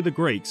also see the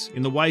Greeks,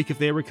 in the wake of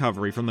their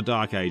recovery from the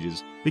Dark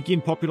Ages,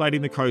 begin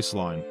populating the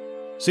coastline,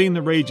 seeing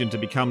the region to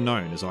become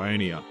known as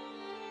Ionia.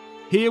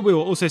 Here we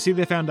will also see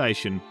the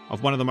foundation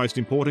of one of the most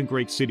important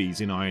Greek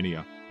cities in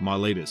Ionia,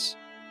 Miletus.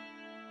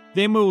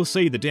 Then we will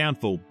see the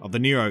downfall of the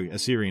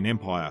Neo-Assyrian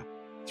Empire,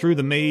 through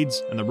the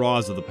Medes and the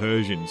rise of the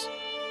Persians,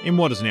 in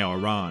what is now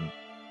Iran,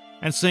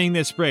 and seeing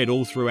their spread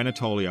all through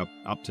Anatolia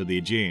up to the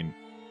Aegean,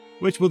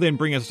 which will then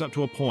bring us up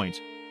to a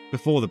point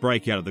before the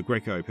breakout of the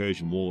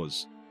Greco-Persian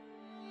Wars.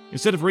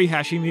 Instead of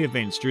rehashing the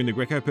events during the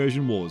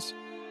Greco-Persian Wars,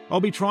 I'll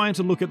be trying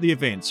to look at the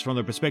events from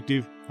the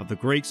perspective of the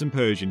Greeks and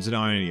Persians in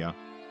Ionia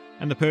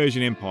and the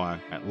Persian Empire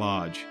at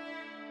large,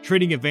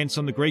 treating events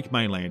on the Greek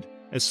mainland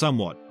as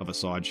somewhat of a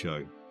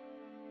sideshow.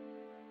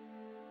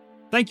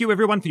 Thank you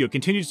everyone for your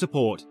continued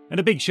support, and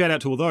a big shout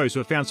out to all those who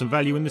have found some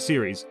value in the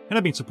series and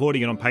have been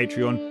supporting it on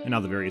Patreon and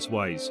other various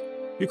ways.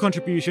 Your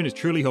contribution is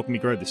truly helping me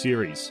grow the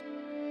series.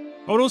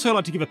 I would also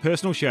like to give a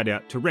personal shout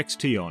out to Rex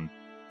Tion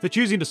for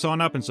choosing to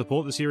sign up and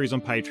support the series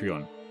on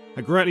Patreon.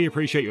 I greatly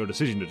appreciate your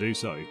decision to do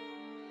so.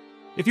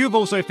 If you have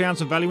also found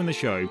some value in the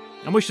show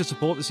and wish to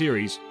support the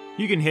series,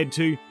 you can head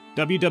to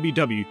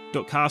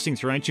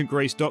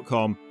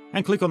www.castingthroughancientgreece.com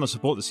and click on the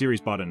Support the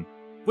Series button,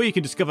 where you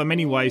can discover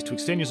many ways to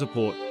extend your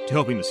support to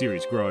helping the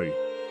series grow.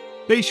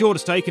 Be sure to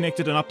stay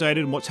connected and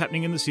updated on what's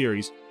happening in the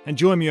series, and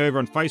join me over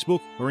on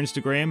Facebook or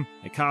Instagram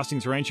at Casting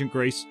Through Ancient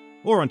Greece,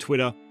 or on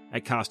Twitter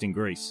at Casting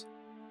Greece.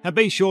 And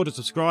be sure to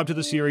subscribe to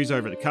the series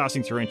over at the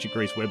Casting Through Ancient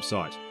Greece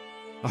website.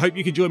 I hope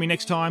you can join me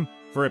next time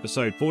for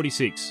episode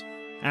 46,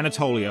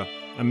 Anatolia,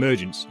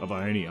 Emergence of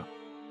Ionia.